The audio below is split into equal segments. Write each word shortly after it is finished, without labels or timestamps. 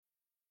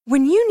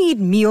When you need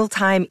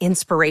mealtime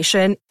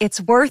inspiration,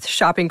 it's worth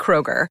shopping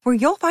Kroger, where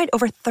you'll find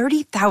over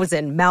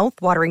 30,000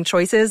 mouth-watering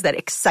choices that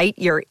excite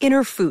your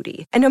inner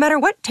foodie. And no matter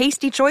what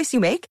tasty choice you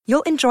make,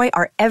 you'll enjoy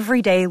our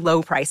everyday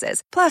low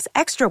prices, plus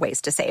extra ways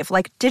to save,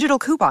 like digital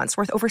coupons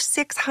worth over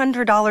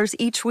 $600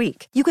 each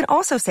week. You can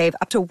also save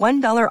up to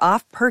 $1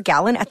 off per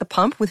gallon at the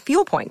pump with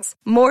fuel points.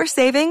 More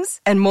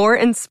savings and more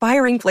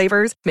inspiring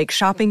flavors make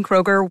shopping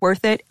Kroger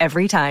worth it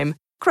every time.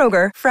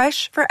 Kroger,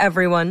 fresh for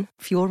everyone.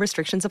 Fuel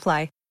restrictions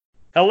apply.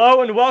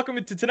 Hello and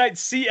welcome to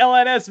tonight's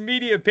CLNS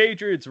Media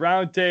Patriots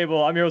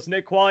Roundtable. I'm your host,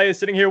 Nick Qualia,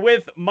 sitting here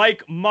with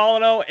Mike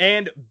Molyneux,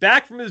 and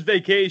back from his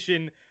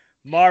vacation,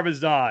 Marv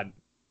Azan.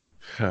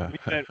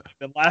 We've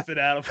been laughing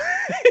at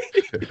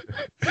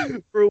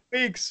him for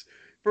weeks.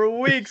 For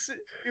weeks,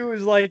 he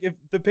was like, if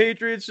the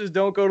Patriots just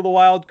don't go to the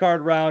wild card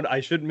round, I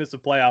shouldn't miss a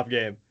playoff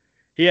game.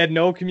 He had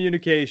no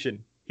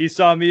communication. He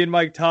saw me and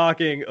Mike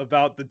talking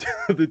about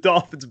the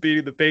Dolphins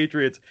beating the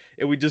Patriots,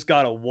 and we just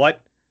got a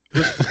what?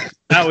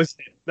 That was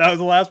it. That was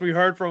the last we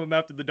heard from him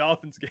after the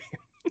Dolphins game.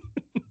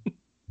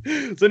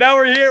 So now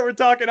we're here. We're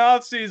talking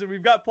offseason.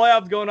 We've got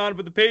playoffs going on,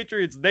 but the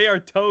Patriots, they are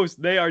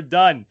toast. They are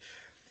done.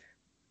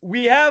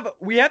 We have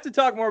to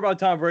talk more about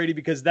Tom Brady,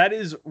 because that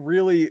is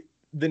really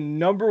the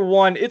number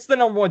one. It's the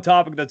number one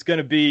topic that's going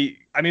to be,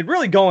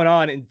 really going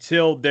on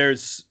until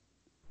there's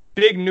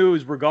big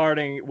news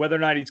regarding whether or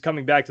not he's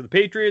coming back to the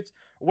Patriots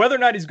or whether or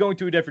not he's going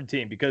to a different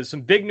team. Because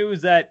some big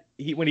news that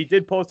when he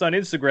did post on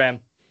Instagram,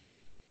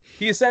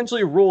 he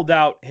essentially ruled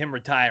out him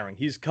retiring.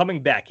 He's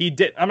coming back. He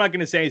did. I'm not going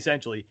to say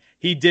essentially.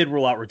 He did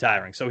rule out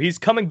retiring. So he's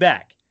coming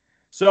back.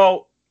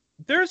 So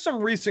there's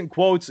some recent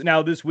quotes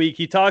now this week.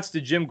 He talks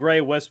to Jim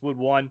Gray, Westwood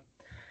One.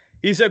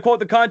 He said, quote,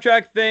 "The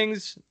contract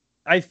things,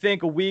 I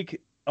think a week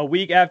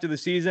after the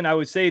season, I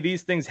would say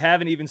these things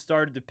haven't even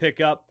started to pick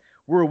up.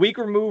 We're a week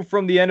removed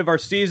from the end of our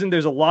season.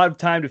 There's a lot of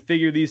time to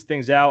figure these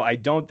things out. I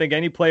don't think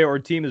any player or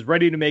team is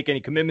ready to make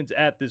any commitments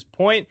at this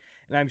point.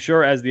 And I'm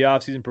sure as the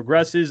offseason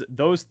progresses,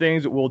 those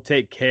things will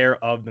take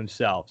care of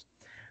themselves."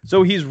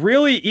 So he's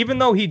really, even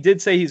though he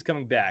did say he's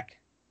coming back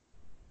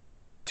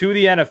to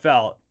the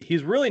NFL,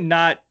 he's really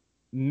not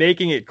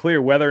making it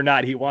clear whether or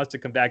not he wants to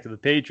come back to the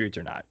Patriots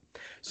or not.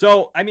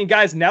 So,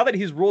 guys, now that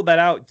he's ruled that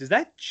out, does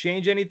that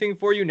change anything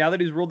for you now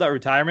that he's ruled out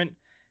retirement?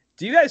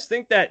 Do you guys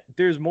think that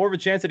there's more of a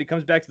chance that he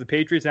comes back to the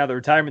Patriots now that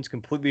retirement's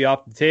completely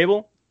off the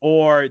table?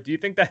 Or do you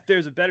think that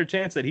there's a better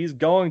chance that he's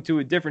going to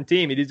a different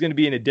team and he's going to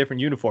be in a different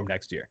uniform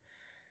next year?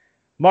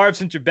 Marv,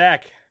 since you're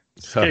back,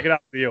 let's kick it off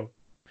for you.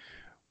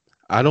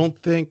 I don't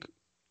think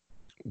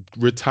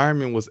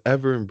retirement was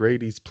ever in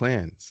Brady's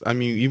plans.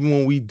 Even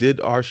when we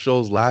did our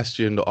shows last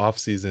year in the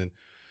offseason,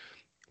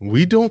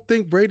 we don't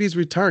think Brady's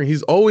retiring.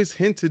 He's always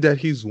hinted that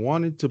he's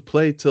wanted to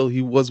play till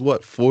he was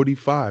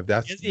 45.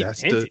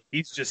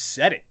 He's just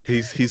said it.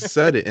 He's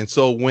said it. And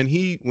so when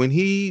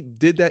he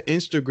did that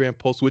Instagram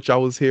post, which I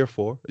was here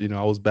for,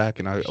 I was back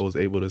and I was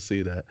able to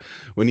see that.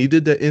 When he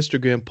did that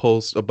Instagram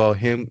post about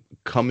him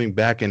coming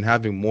back and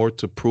having more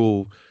to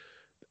prove,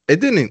 it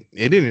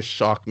didn't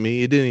shock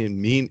me. It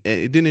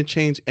didn't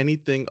change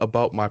anything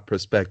about my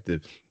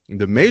perspective.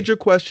 The major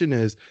question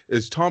is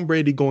Tom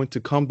Brady going to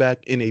come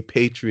back in a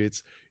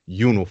Patriots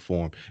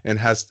uniform? And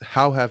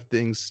how have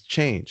things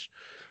changed?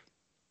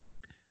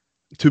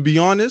 To be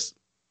honest,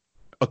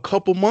 a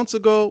couple months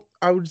ago,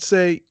 I would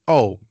say,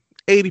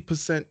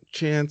 80%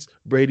 chance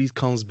Brady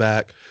comes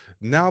back.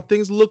 Now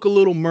things look a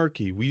little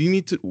murky.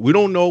 We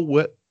don't know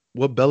what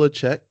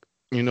Belichick,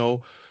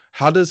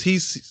 how did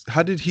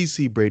he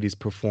see Brady's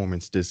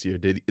performance this year?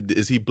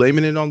 Is he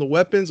blaming it on the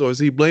weapons, or is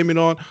he blaming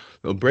on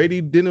Brady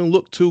didn't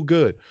look too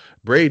good?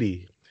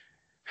 Brady,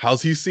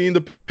 how's he seeing the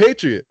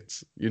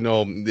Patriots?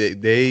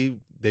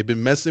 They've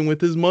been messing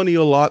with his money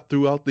a lot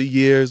throughout the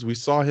years. We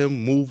saw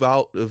him move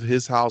out of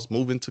his house,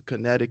 move into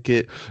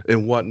Connecticut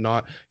and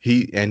whatnot.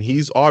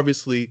 He's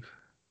obviously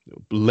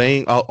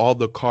laying out all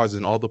the cards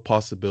and all the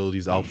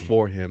possibilities out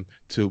for him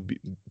to be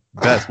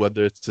best,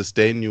 whether it's to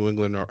stay in New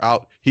England or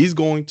out. He's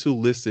going to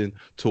listen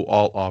to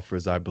all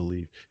offers, I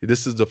believe.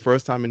 This is the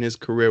first time in his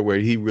career where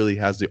he really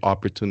has the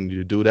opportunity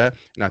to do that,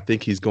 and I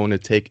think he's going to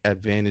take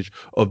advantage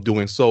of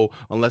doing so,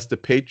 unless the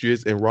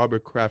Patriots and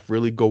Robert Kraft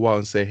really go out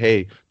and say,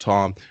 hey,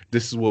 Tom,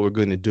 this is what we're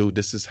going to do.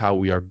 This is how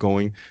we are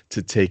going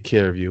to take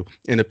care of you.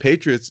 And the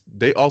Patriots,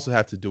 they also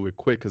have to do it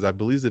quick, because I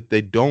believe if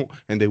they don't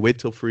and they wait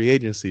till free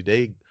agency,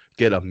 they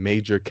get a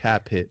major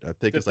cap hit. I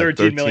think it's like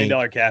 $13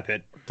 million cap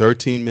hit.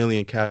 13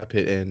 million cap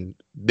hit, and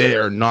they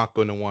are not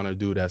going to want to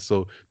do that.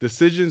 So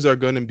decisions are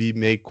going to be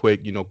made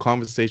quick.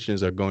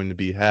 Conversations are going to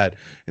be had,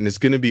 and it's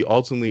going to be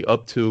ultimately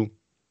up to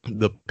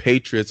the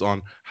Patriots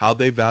on how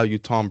they value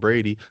Tom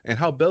Brady and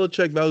how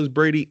Belichick values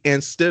Brady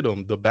and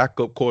Stidham, the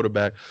backup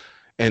quarterback,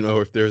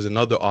 or if there's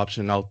another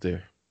option out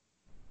there.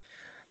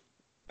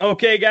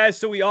 Okay, guys,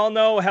 so we all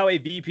know how a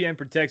VPN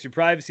protects your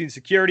privacy and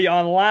security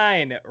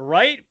online,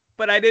 right?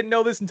 But I didn't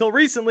know this until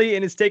recently,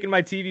 and it's taken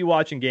my TV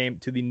watching game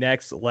to the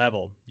next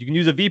level. You can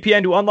use a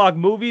VPN to unlock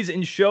movies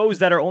and shows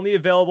that are only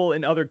available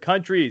in other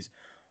countries.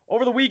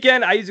 Over the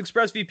weekend, I used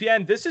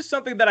ExpressVPN. This is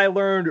something that I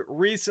learned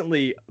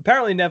recently.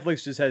 Apparently,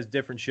 Netflix just has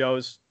different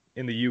shows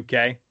in the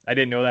UK. I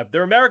didn't know that.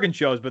 They're American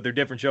shows, but they're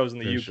different shows in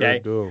the They UK. sure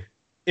do.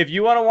 If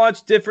you want to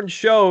watch different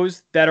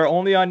shows that are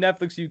only on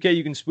Netflix UK,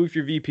 you can spoof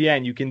your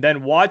VPN. You can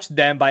then watch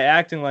them by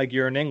acting like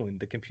you're in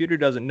England. The computer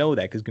doesn't know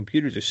that because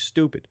computers are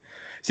stupid.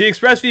 See,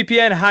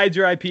 ExpressVPN hides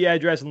your IP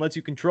address and lets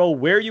you control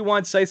where you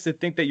want sites to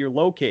think that you're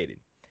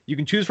located. You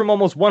can choose from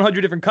almost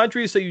 100 different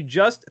countries, so you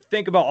just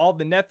think about all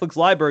the Netflix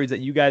libraries that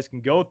you guys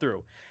can go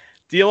through.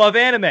 Do you love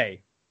anime?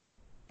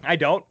 I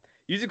don't.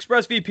 Use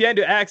ExpressVPN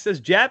to access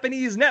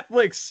Japanese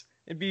Netflix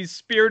and be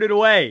spirited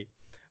away.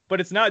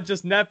 But it's not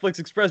just Netflix.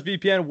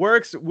 ExpressVPN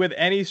works with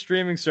any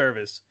streaming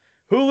service.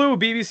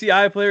 Hulu, BBC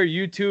iPlayer,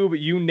 YouTube,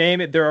 you name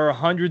it. There are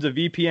hundreds of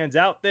VPNs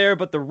out there.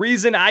 But the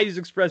reason I use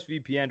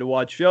ExpressVPN to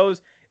watch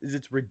shows is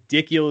it's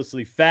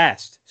ridiculously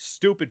fast.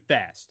 Stupid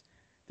fast.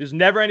 There's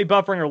never any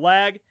buffering or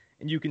lag,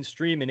 and you can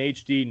stream in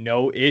HD,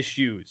 no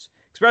issues.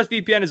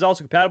 ExpressVPN is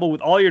also compatible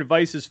with all your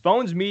devices,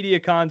 phones, media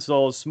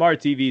consoles, smart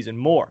TVs, and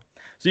more.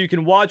 So you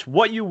can watch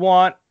what you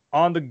want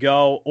on the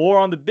go or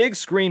on the big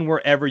screen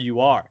wherever you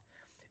are.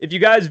 If you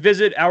guys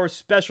visit our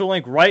special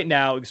link right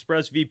now,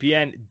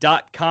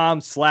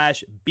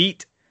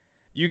 expressvpn.com/beat,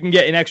 you can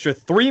get an extra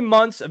 3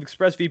 months of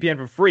ExpressVPN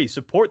for free.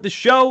 Support the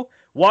show,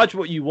 watch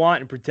what you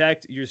want, and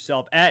protect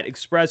yourself at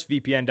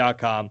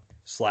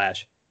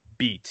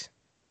expressvpn.com/beat.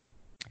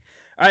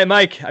 All right,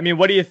 Mike,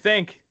 what do you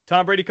think?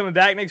 Tom Brady coming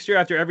back next year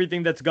after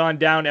everything that's gone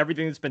down,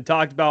 everything that's been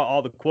talked about,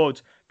 all the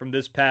quotes from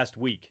this past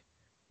week?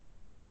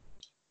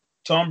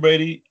 Tom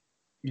Brady,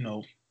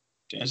 to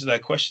answer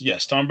that question,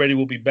 yes, Tom Brady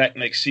will be back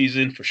next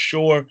season for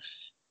sure.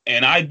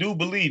 And I do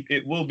believe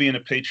it will be in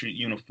a Patriot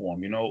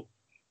uniform.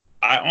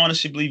 I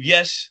honestly believe,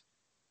 yes,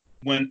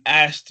 when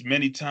asked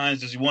many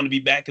times, does he want to be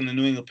back in the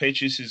New England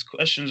Patriots? His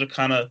questions are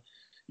kind of,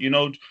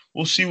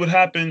 we'll see what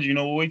happens.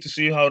 We'll wait to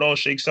see how it all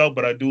shakes out.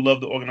 But I do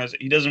love the organization.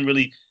 He doesn't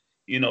really,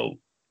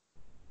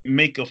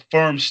 make a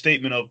firm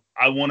statement of,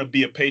 I want to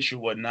be a Patriot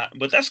or whatnot.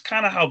 But that's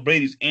kind of how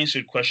Brady's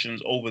answered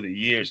questions over the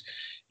years.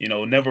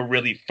 Never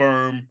really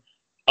firm,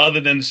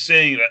 other than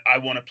saying that I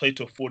want to play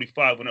till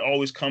 45. When it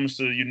always comes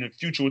to the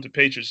future with the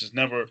Patriots, is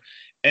never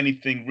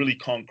anything really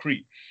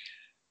concrete.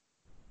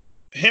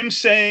 Him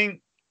saying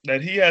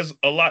that he has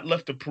a lot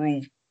left to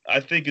prove, I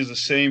think, is the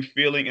same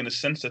feeling in the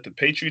sense that the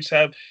Patriots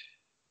have.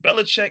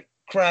 Belichick,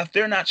 Kraft,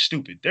 they're not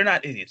stupid. They're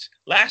not idiots.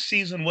 Last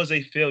season was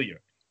a failure.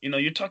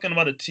 You're talking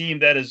about a team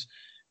that has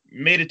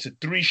made it to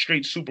 3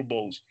 straight Super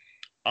Bowls.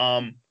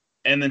 And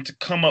then to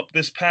come up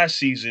this past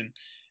season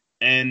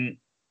and,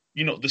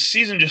 the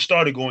season just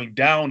started going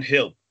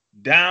downhill,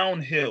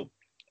 and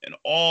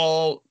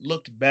all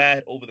looked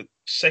bad over the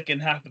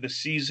second half of the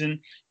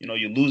season.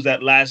 You lose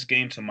that last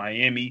game to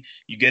Miami.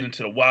 You get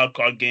into the wild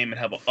card game and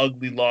have an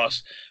ugly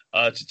loss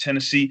to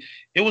Tennessee.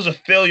 It was a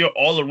failure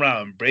all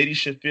around. Brady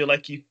should feel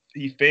like he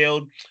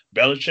failed.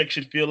 Belichick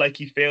should feel like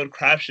he failed.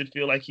 Kraft should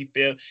feel like he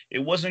failed. It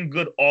wasn't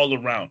good all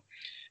around.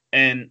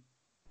 And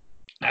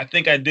I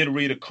think I did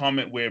read a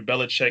comment where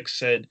Belichick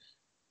said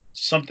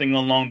something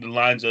along the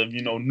lines of,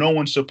 no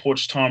one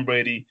supports Tom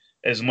Brady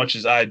as much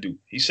as I do.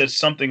 He said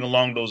something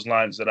along those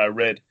lines that I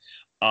read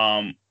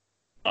that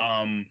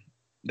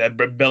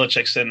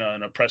Belichick said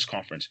in a press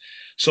conference.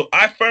 So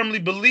I firmly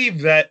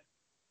believe that,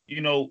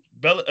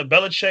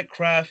 Belichick,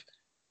 Kraft,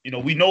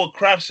 we know what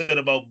Kraft said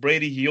about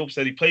Brady. He hopes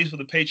that he plays for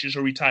the Patriots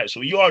or retires. So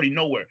you already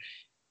know where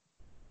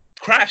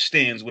Kraft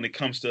stands when it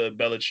comes to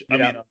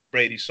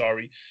Brady,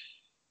 sorry.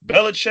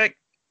 Belichick,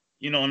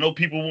 I know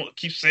people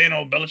keep saying,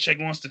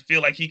 Belichick wants to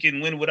feel like he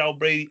can win without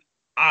Brady.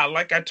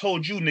 Like I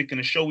told you, Nick, in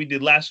the show we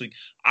did last week,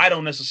 I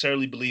don't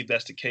necessarily believe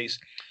that's the case.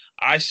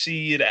 I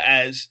see it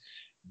as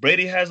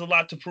Brady has a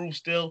lot to prove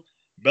still.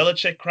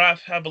 Belichick,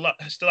 Kraft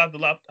still have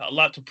a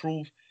lot to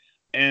prove,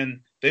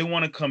 and they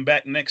want to come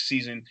back next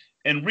season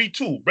and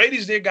retool.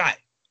 Brady's their guy.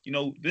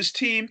 This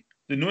team,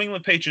 the New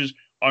England Patriots,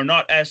 are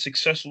not as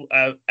successful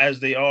as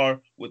they are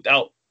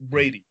without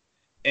Brady.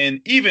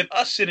 And even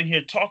us sitting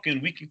here talking,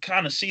 we can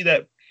kind of see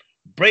that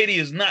Brady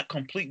is not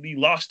completely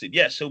lost it.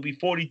 Yes, he'll be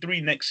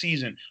 43 next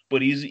season,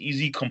 but is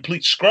he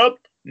complete scrub?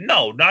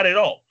 No, not at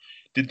all.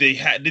 Did he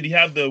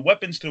have the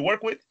weapons to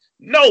work with?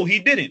 No, he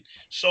didn't.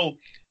 So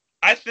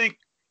I think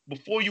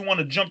before you want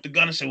to jump the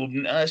gun and say, well,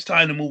 it's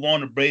time to move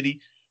on to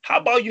Brady, how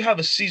about you have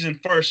a season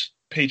first,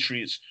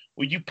 Patriots,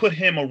 where you put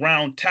him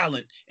around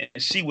talent and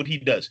see what he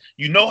does.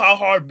 You know how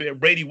hard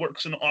Brady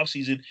works in the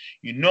offseason.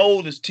 You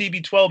know this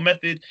TB12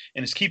 method,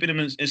 and it's keeping him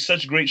in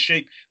such great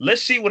shape.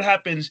 Let's see what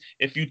happens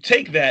if you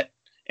take that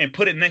and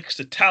put it next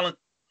to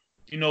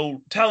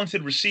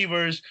talented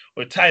receivers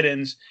or tight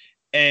ends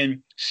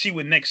and see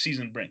what next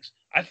season brings.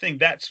 I think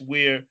that's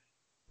where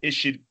it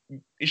should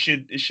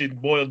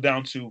boil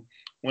down to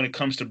when it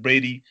comes to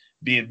Brady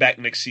being back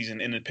next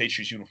season in the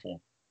Patriots uniform.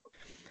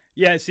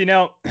 Yeah, see,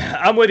 now,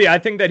 I'm with you. I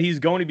think that he's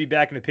going to be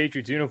back in the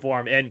Patriots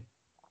uniform, and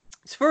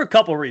it's for a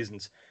couple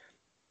reasons.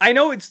 I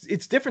know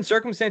it's different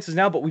circumstances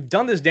now, but we've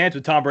done this dance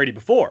with Tom Brady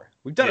before.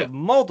 We've done it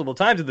multiple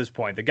times at this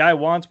point. The guy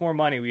wants more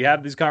money. We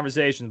have these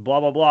conversations, blah,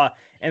 blah, blah.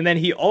 And then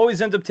he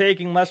always ends up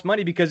taking less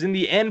money because in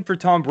the end for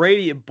Tom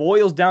Brady, it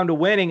boils down to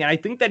winning. And I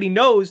think that he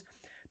knows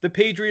the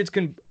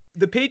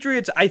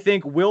Patriots, I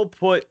think, will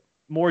put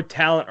more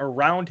talent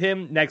around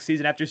him next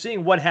season after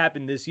seeing what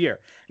happened this year.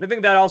 And I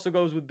think that also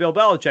goes with Bill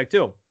Belichick,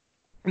 too.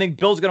 I think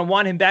Bill's going to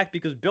want him back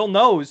because Bill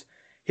knows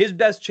his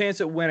best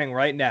chance at winning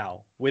right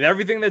now with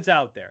everything that's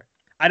out there.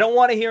 I don't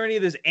want to hear any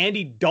of this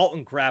Andy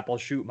Dalton crap. I'll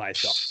shoot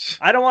myself.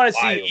 I don't want to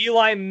see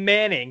Eli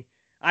Manning.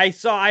 I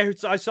saw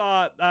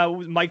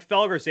Mike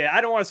Felger say it.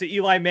 I don't want to see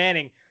Eli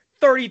Manning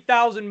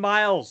 30,000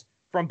 miles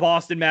from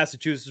Boston,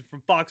 Massachusetts,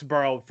 from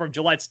Foxborough, from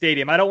Gillette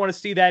Stadium. I don't want to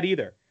see that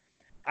either.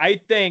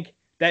 I think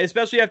that,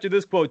 especially after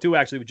this quote too,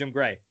 actually with Jim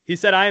Gray, he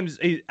said, "I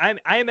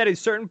am at a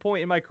certain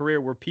point in my career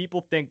where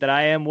people think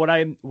that what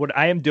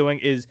I am doing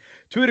is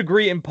to a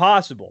degree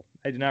impossible."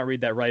 I did not read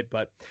that right,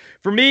 but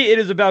for me, it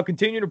is about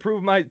continuing to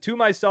prove to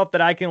myself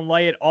that I can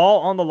lay it all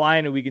on the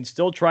line and we can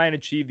still try and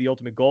achieve the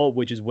ultimate goal,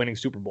 which is winning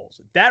Super Bowls.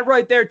 That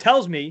right there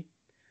tells me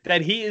that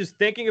he is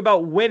thinking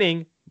about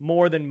winning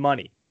more than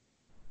money.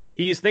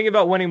 He is thinking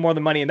about winning more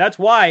than money, and that's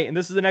why, and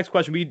this is the next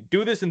question, we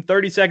do this in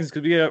 30 seconds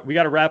because we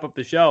got to wrap up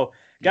the show.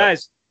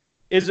 Guys,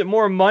 is it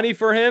more money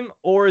for him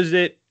or is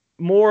it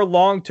more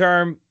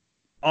long-term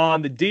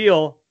on the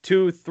deal,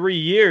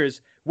 2-3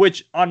 years,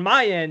 which on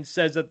my end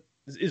says that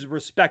is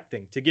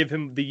respecting to give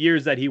him the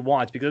years that he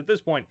wants, because at this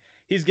point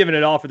he's given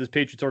it all for this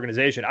Patriots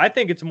organization. I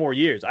think it's more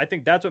years. I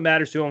think that's what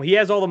matters to him. He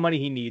has all the money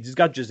he needs. He's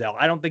got Giselle.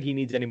 I don't think he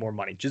needs any more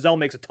money. Giselle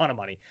makes a ton of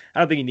money. I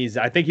don't think he needs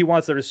that. I think he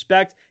wants the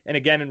respect, and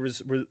again,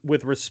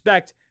 with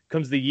respect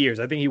comes the years.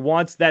 I think he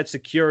wants that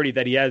security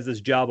that he has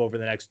this job over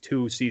the next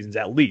 2 seasons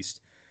at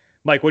least.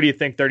 Mike, what do you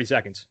think? 30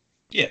 seconds.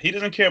 Yeah, he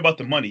doesn't care about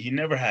the money. He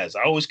never has.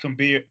 I always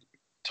compare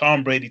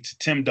Tom Brady to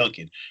Tim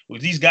Duncan.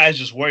 With these guys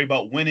just worry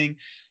about winning,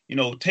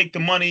 take the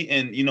money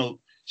and,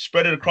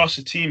 spread it across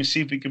the team and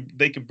see if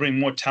they can bring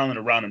more talent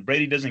around him.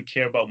 Brady doesn't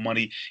care about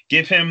money.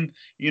 Give him,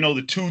 the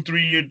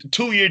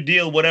 2-year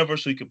deal, whatever,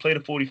 so he can play the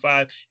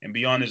 45 and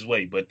be on his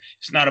way. But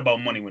it's not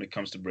about money when it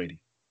comes to Brady.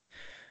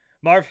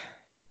 Marv?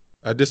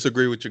 I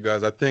disagree with you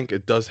guys. I think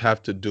it does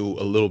have to do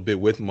a little bit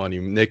with money.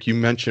 Nick, you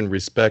mentioned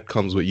respect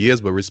comes with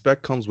years, but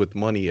respect comes with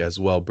money as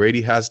well.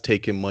 Brady has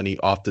taken money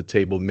off the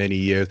table many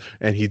years,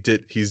 and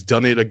he's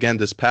done it again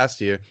this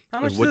past year. How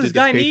much does this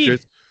guy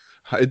need?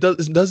 It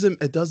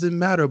doesn't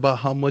matter about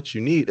how much you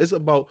need. It's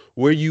about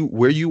where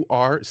you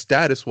are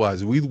status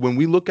wise. When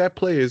we look at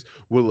players,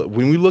 when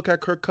we look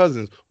at Kirk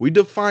Cousins, we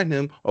define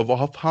him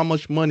of how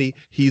much money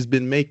he's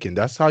been making.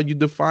 That's how you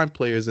define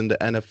players in the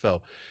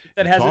NFL.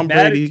 That hasn't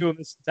mattered to him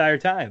this entire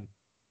time.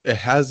 It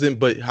hasn't,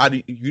 but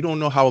you don't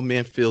know how a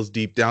man feels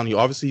deep down.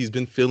 He's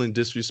been feeling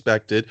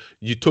disrespected.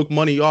 You took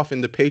money off,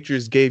 and the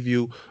Patriots gave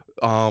you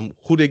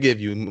who they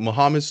gave you?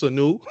 Mohamed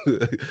Sanu,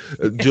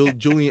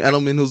 Julian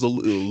Edelman, who's a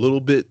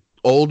little bit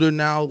older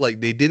now. Like,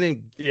 they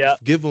didn't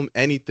give him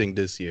anything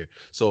this year.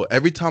 So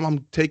every time I'm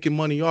taking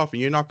money off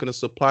and you're not going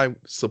to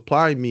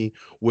supply me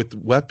with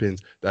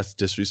weapons, that's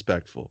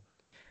disrespectful.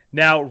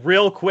 Now,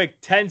 real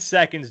quick, 10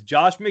 seconds.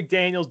 Josh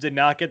McDaniels did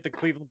not get the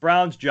Cleveland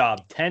Browns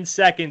job. 10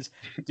 seconds.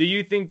 Do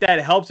you think that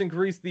helps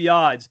increase the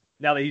odds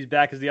now that he's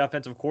back as the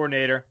offensive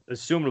coordinator,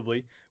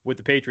 assumably, with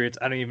the Patriots?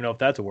 I don't even know if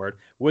that's a word.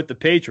 With the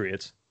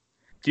Patriots.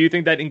 Do you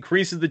think that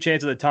increases the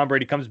chances that Tom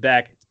Brady comes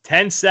back?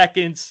 10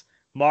 seconds.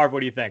 Marv,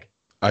 what do you think?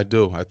 I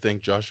do. I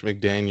think Josh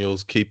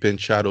McDaniels keeping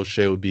Chad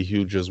O'Shea would be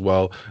huge as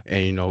well.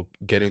 And,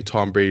 getting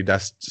Tom Brady,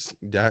 that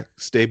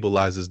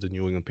stabilizes the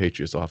New England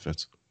Patriots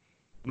offense.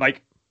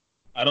 Mike?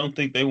 I don't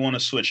think they want to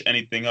switch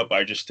anything up.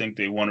 I just think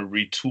they want to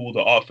retool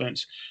the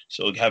offense.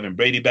 So having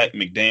Brady back,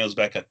 McDaniels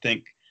back, I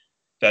think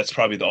that's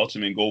probably the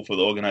ultimate goal for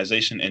the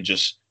organization, and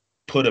just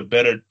put a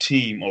better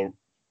team or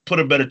put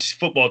a better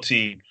football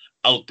team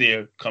out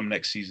there come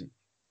next season.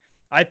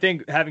 I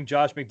think having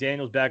Josh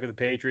McDaniels back with the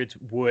Patriots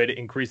would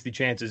increase the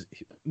chances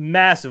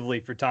massively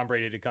for Tom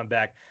Brady to come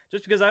back.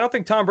 Just because I don't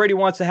think Tom Brady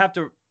wants to have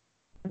to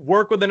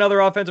work with another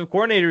offensive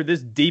coordinator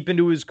this deep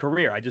into his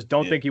career. I just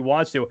don't think he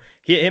wants to.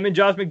 Him and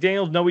Josh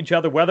McDaniels know each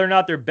other. Whether or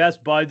not they're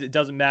best buds, it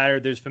doesn't matter.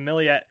 There's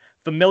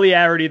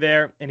familiarity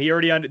there, and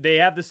they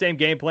have the same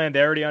game plan.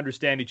 They already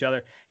understand each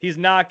other. He's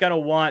not going to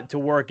want to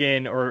work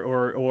in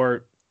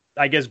or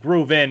I guess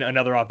groove in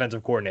another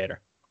offensive coordinator.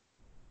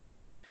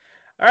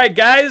 All right,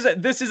 guys,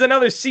 this is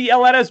another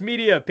CLNS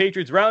Media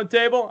Patriots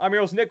Roundtable. I'm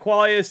your host, Nick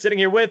Qualia, sitting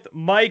here with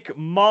Mike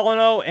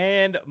Molyneux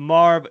and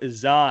Marv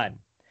Zahn.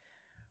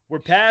 We're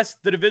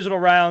past the divisional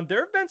round. There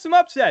have been some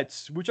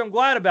upsets, which I'm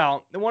glad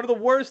about. And one of the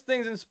worst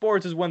things in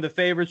sports is when the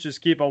favorites just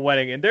keep on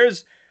winning. And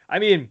guys,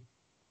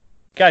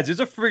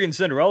 there's a freaking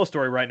Cinderella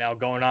story right now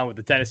going on with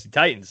the Tennessee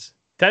Titans.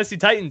 Tennessee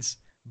Titans,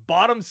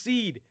 bottom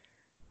seed.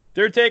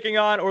 They're taking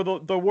on, or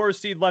the worst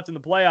seed left in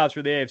the playoffs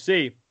for the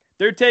AFC.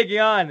 They're taking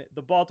on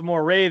the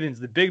Baltimore Ravens,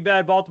 the big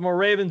bad Baltimore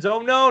Ravens.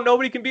 Oh, no,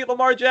 nobody can beat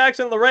Lamar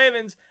Jackson and the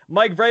Ravens.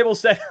 Mike Vrabel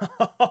said,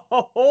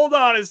 hold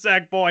on a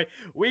sec, boy.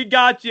 We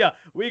got you.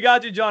 We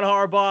got you, John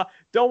Harbaugh.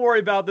 Don't worry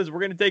about this. We're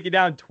going to take you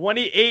down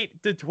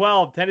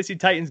 28-12. Tennessee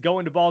Titans go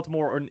into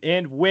Baltimore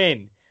and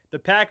win. The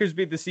Packers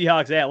beat the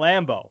Seahawks at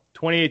Lambeau,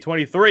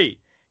 28-23.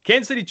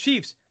 Kansas City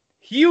Chiefs,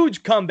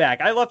 huge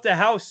comeback. I left the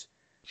house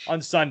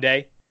on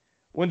Sunday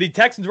when the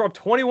Texans were up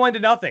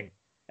 21-0.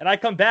 And I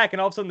come back,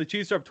 and all of a sudden the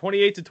Chiefs are up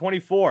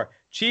 28-24.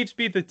 Chiefs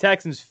beat the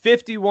Texans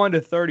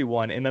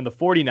 51-31, and then the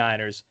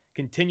 49ers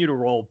continue to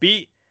roll,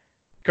 beat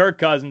Kirk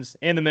Cousins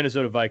and the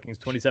Minnesota Vikings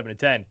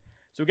 27-10.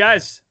 So,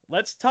 guys,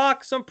 let's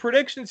talk some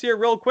predictions here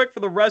real quick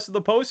for the rest of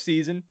the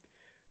postseason.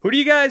 Who do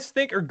you guys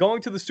think are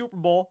going to the Super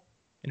Bowl,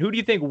 and who do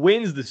you think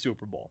wins the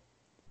Super Bowl?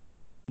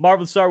 Marv,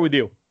 let's start with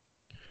you.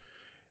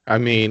 I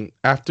mean,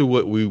 after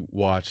what we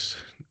watched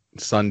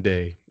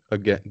Sunday,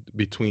 again,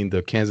 between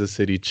the Kansas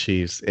City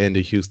Chiefs and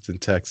the Houston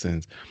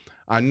Texans,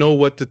 I know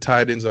what the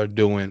Titans are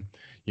doing,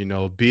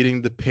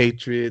 beating the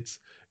Patriots,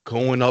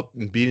 going up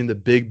and beating the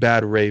big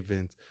bad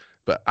Ravens.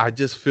 But I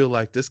just feel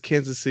like this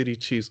Kansas City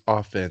Chiefs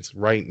offense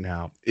right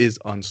now is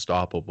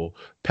unstoppable.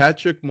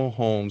 Patrick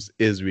Mahomes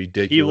is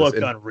ridiculous. He looked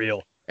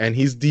unreal. And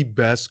he's the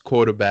best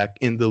quarterback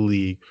in the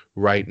league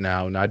right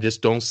now. And I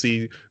just don't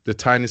see the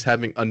Titans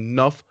having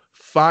enough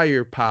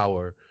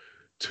firepower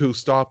to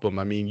stop them.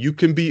 I mean, you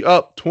can be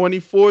up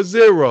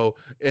 24-0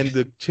 and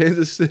the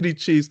Kansas City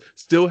Chiefs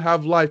still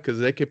have life because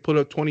they can put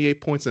up 28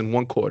 points in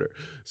one quarter.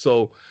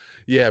 So,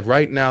 yeah,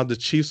 right now the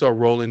Chiefs are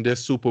rolling. They're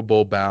Super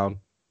Bowl bound.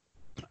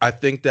 I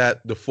think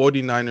that the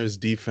 49ers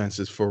defense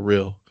is for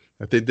real.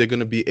 I think they're going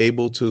to be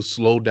able to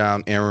slow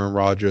down Aaron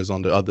Rodgers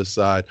on the other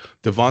side.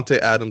 Devontae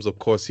Adams, of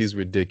course, he's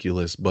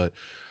ridiculous, but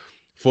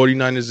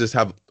 49ers just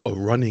have a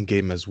running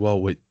game as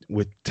well with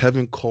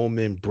Tevin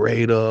Coleman,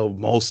 Brady,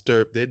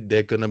 Mostert.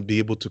 They're going to be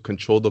able to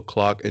control the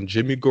clock, and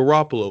Jimmy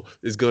Garoppolo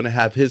is going to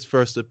have his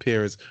first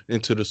appearance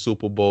into the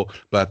Super Bowl.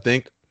 But I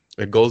think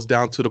it goes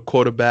down to the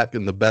quarterback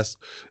and the best.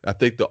 I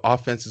think the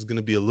offense is going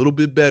to be a little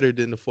bit better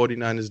than the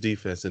 49ers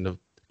defense, and the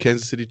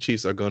Kansas City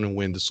Chiefs are going to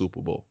win the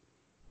Super Bowl.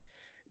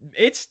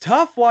 It's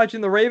tough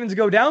watching the Ravens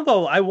go down,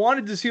 though. I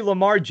wanted to see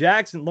Lamar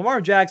Jackson. Lamar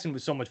Jackson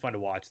was so much fun to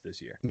watch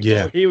this year.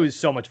 Yeah. He was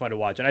so much fun to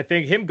watch. And I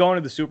think him going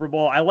to the Super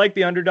Bowl, I like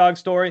the underdog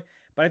story,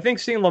 but I think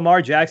seeing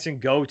Lamar Jackson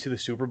go to the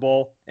Super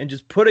Bowl and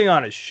just putting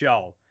on a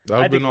show, that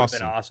would have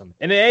been awesome.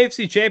 And an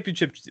AFC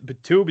Championship,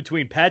 too,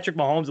 between Patrick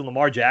Mahomes and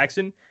Lamar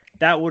Jackson,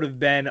 that would have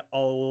been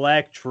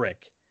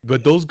electric.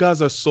 But those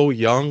guys are so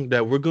young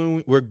that we're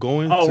going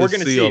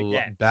to see a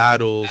lot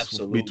battles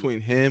Absolutely.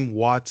 Between him,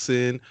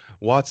 Watson,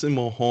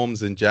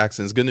 Mahomes, and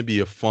Jackson. It's going to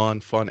be a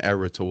fun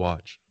era to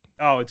watch.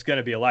 Oh, it's going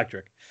to be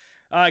electric.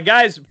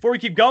 Guys, before we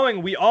keep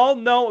going, we all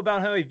know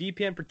about how a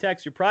VPN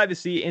protects your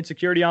privacy and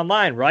security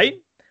online,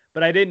 right?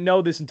 But I didn't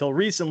know this until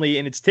recently,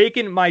 and it's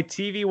taken my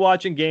TV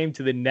watching game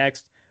to the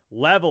next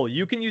level.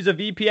 You can use a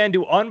VPN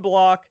to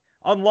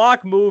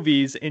unlock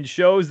movies and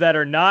shows that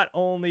are not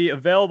only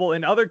available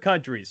in other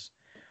countries.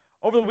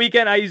 Over the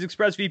weekend, I used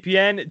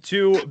ExpressVPN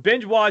to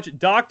binge watch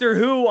Doctor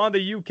Who on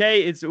the UK.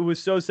 It was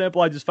so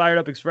simple. I just fired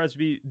up the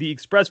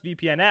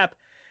ExpressVPN app,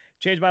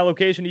 changed my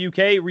location to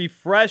UK,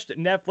 refreshed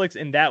Netflix,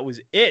 and that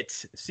was it.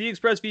 See,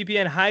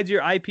 ExpressVPN hides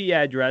your IP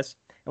address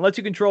and lets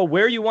you control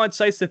where you want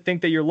sites to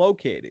think that you're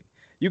located.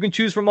 You can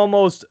choose from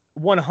almost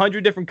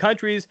 100 different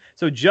countries,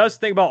 so just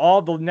think about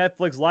all the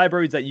Netflix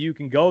libraries that you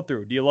can go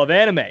through. Do you love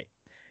anime?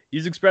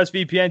 Use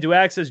ExpressVPN to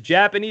access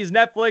Japanese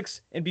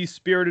Netflix and be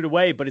spirited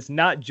away. But it's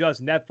not just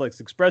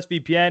Netflix.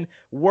 ExpressVPN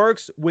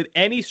works with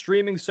any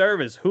streaming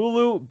service.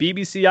 Hulu,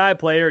 BBC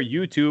iPlayer,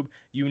 YouTube,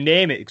 you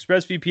name it.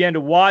 ExpressVPN to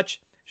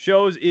watch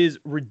shows is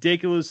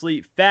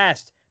ridiculously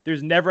fast.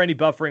 There's never any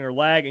buffering or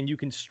lag, and you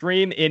can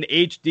stream in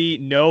HD,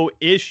 no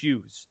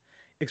issues.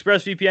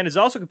 ExpressVPN is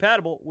also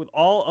compatible with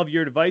all of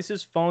your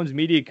devices, phones,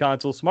 media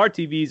consoles, smart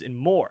TVs, and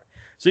more.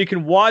 So you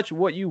can watch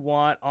what you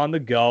want on the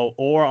go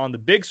or on the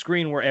big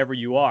screen wherever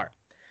you are.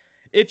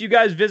 If you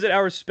guys visit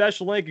our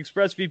special link,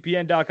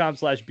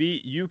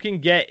 expressvpn.com/beat, you can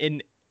get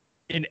an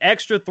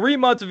extra 3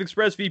 months of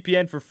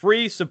ExpressVPN for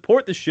free.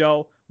 Support the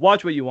show,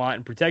 watch what you want,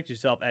 and protect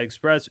yourself at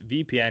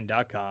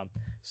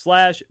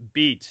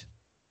expressvpn.com/beat.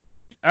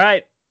 All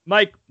right,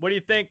 Mike, what do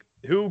you think?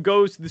 Who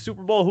goes to the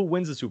Super Bowl? Who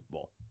wins the Super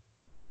Bowl?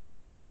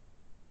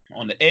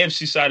 On the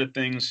AFC side of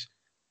things,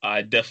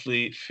 I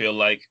definitely feel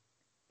like,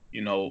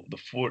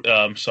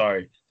 the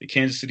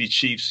Kansas City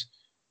Chiefs,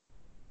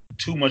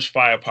 too much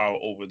firepower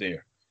over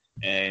there.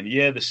 And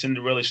yeah, the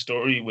Cinderella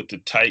story with the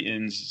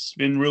Titans, it's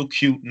been real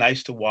cute,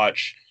 nice to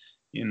watch,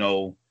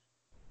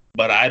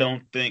 but I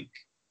don't think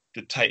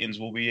the Titans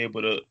will be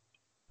able to,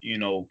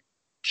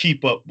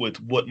 keep up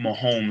with what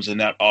Mahomes and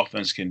that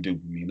offense can do.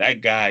 I mean, that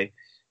guy,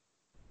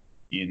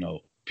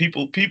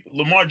 people,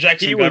 Lamar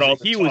Jackson He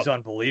was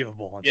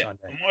unbelievable on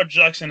Sunday. Lamar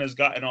Jackson has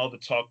gotten all the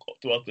talk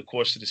throughout the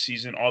course of the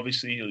season.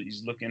 Obviously,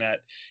 he's looking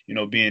at,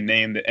 being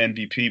named the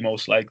MVP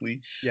most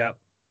likely. Yeah.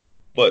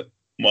 But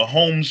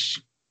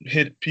Mahomes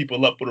hit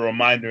people up with a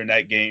reminder in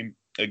that game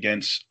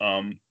against,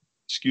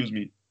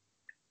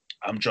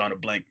 I'm drawing a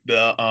blank.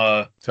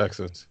 The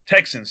Texans.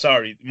 Texans.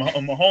 Sorry,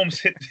 Mahomes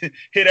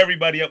hit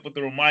everybody up with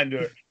the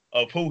reminder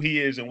of who he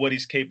is and what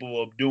he's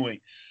capable of doing.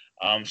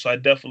 So I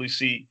definitely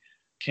see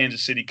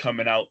Kansas City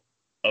coming out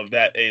of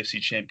that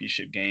AFC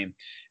Championship game.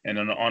 And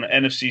on the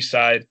NFC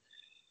side,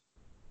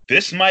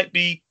 this might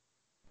be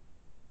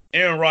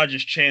Aaron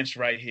Rodgers' chance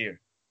right here.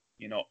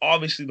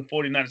 Obviously the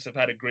 49ers have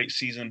had a great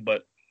season,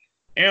 but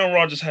Aaron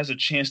Rodgers has a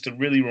chance to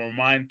really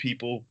remind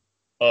people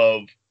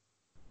of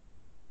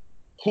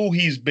who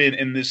he's been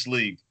in this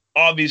league.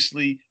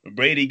 Obviously,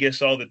 Brady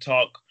gets all the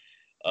talk.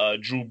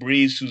 Drew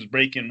Brees, who's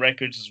breaking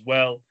records as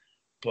well.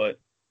 But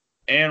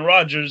Aaron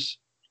Rodgers,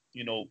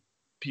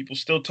 people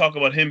still talk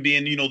about him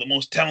being, the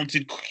most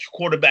talented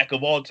quarterback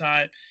of all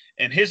time.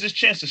 And here's his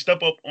chance to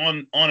step up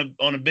on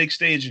a big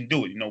stage and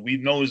do it. We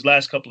know his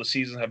last couple of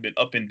seasons have been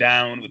up and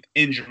down with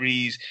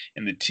injuries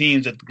and the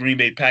teams that the Green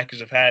Bay Packers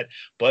have had.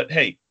 But,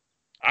 hey,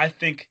 I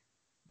think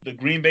the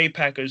Green Bay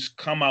Packers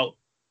come out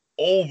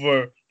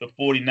over the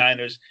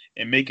 49ers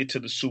and make it to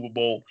the Super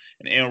Bowl,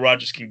 and Aaron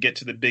Rodgers can get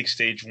to the big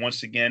stage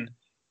once again.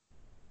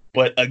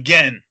 But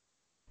again,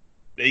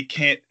 they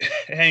can't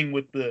hang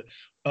with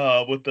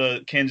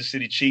the Kansas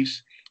City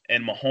Chiefs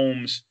and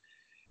Mahomes,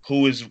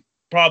 who is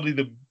probably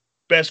the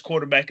best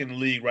quarterback in the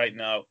league right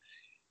now.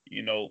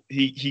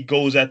 He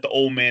goes at the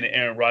old man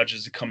Aaron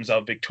Rodgers and comes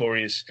out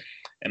victorious,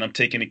 and I'm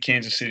taking the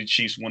Kansas City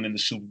Chiefs winning the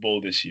Super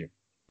Bowl this year.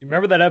 You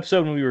remember that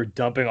episode when we were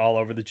dumping all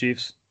over the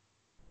Chiefs?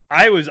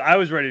 I was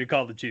ready to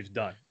call the Chiefs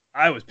done.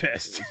 I was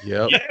pissed.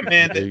 Yep. Yeah,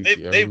 man.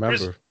 They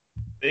remember.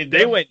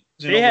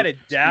 They had a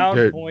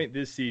down point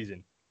this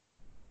season.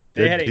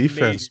 Their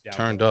defense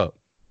turned up.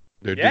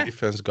 Their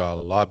defense got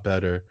a lot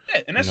better.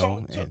 Yeah, and that's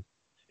all.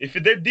 If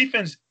their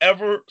defense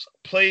ever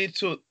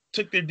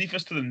took their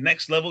defense to the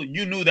next level,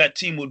 you knew that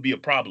team would be a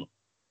problem.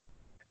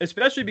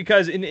 Especially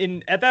because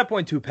at that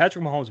point, too,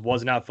 Patrick Mahomes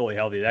was not fully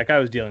healthy. That guy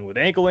was dealing with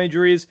ankle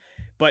injuries.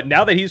 But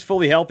now that he's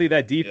fully healthy,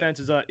 that defense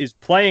is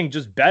playing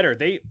just better.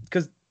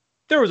 Because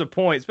there was a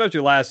point,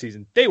 especially last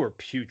season, they were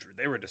putrid.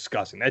 They were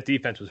disgusting. That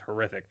defense was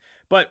horrific.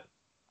 But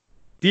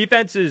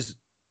defense is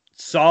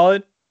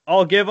solid.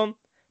 I'll give them.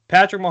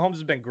 Patrick Mahomes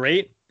has been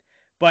great.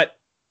 But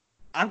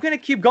I'm going to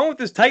keep going with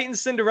this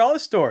Titans Cinderella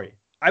story.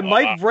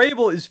 Mike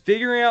Vrabel is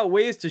figuring out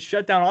ways to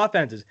shut down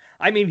offenses.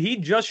 I mean, he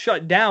just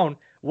shut down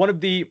one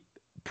of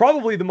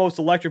probably the most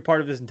electric part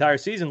of this entire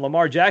season,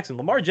 Lamar Jackson.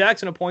 Lamar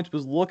Jackson at points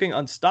was looking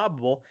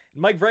unstoppable,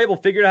 and Mike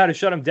Vrabel figured out how to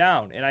shut him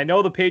down. And I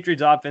know the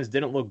Patriots offense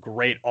didn't look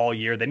great all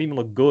year. They didn't even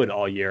look good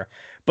all year.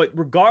 But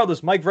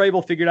regardless, Mike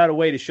Vrabel figured out a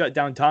way to shut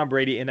down Tom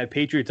Brady and that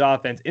Patriots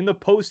offense in the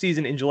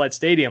postseason in Gillette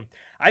Stadium.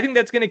 I think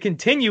that's going to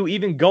continue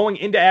even going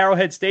into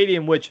Arrowhead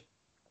Stadium, which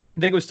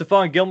I think it was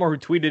Stephon Gilmore who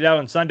tweeted out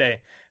on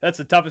Sunday. That's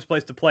the toughest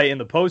place to play in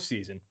the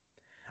postseason.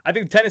 I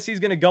think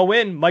Tennessee's going to go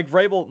in. Mike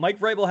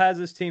Vrabel has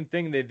this team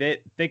thinking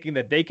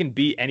that they can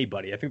beat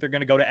anybody. I think they're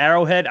going to go to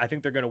Arrowhead. I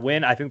think they're going to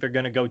win. I think they're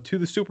going to go to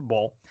the Super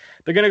Bowl.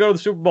 They're going to go to the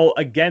Super Bowl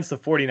against the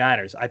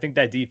 49ers. I think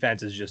that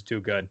defense is just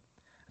too good.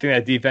 I think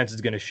that defense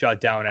is going to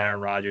shut down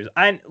Aaron Rodgers.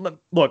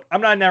 Look,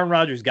 I'm not an Aaron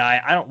Rodgers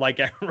guy. I don't like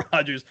Aaron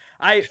Rodgers.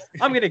 I'm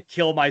going to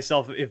kill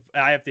myself if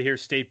I have to hear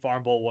State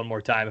Farm Bowl one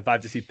more time, if I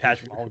have to see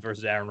Patrick Mahomes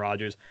versus Aaron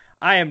Rodgers.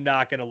 I am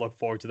not going to look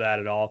forward to that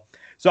at all.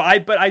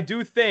 But I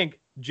do think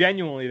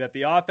genuinely that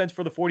the offense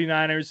for the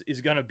 49ers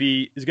is going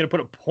to put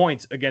up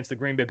points against the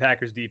Green Bay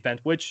Packers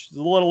defense, which is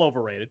a little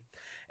overrated.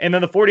 And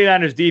then the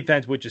 49ers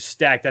defense, which is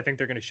stacked, I think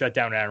they're going to shut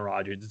down Aaron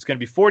Rodgers. It's going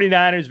to be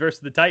 49ers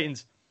versus the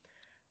Titans.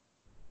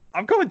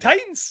 I'm going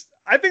Titans.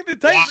 I think the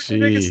Titans are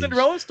going to make a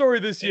Cinderella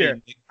story this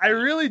year. I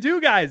really do,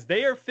 guys.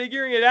 They are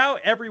figuring it out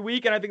every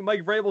week, and I think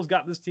Mike Vrabel's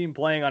got this team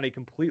playing on a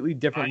completely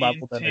different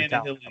level than their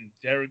talent. And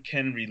Derrick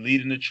Henry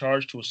leading the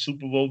charge to a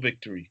Super Bowl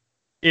victory.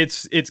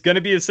 It's going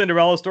to be a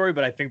Cinderella story,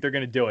 but I think they're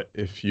going to do it.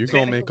 If you're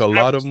going to make a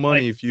lot of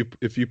money if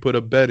you put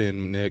a bet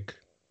in, Nick.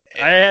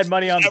 I had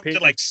money on the Patriots.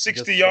 Up to like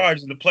 60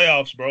 yards in the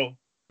playoffs, bro.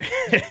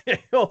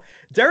 Well,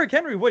 Derrick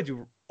Henry,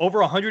 over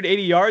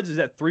 180 yards? Is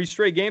that 3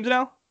 straight games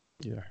now?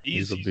 Yeah,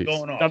 he's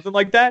going off. Something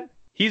like that.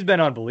 He's been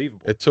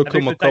unbelievable. It took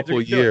him a couple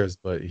of years,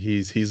 but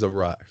he's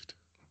arrived.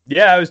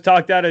 Yeah, I was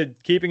talked out of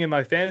keeping in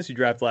my fantasy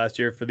draft last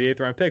year for the 8th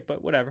round pick,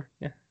 but whatever.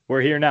 Yeah,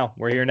 we're here now.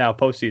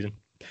 Postseason.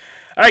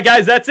 All right,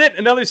 guys, that's it.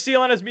 Another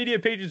CLNS Media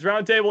Patriots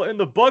Roundtable in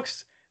the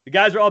books. The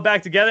guys are all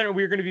back together, and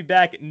we're going to be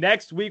back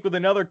next week with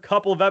another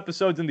couple of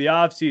episodes in the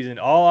offseason,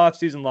 all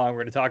offseason long.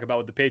 We're going to talk about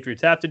what the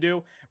Patriots have to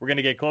do. We're going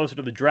to get closer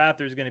to the draft.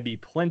 There's going to be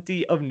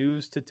plenty of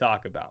news to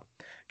talk about.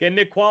 Again,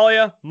 Nick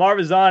Qualia,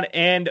 Marv Zahn,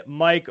 and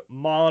Mike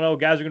Molyneux.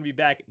 Guys are going to be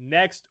back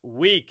next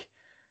week.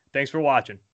 Thanks for watching.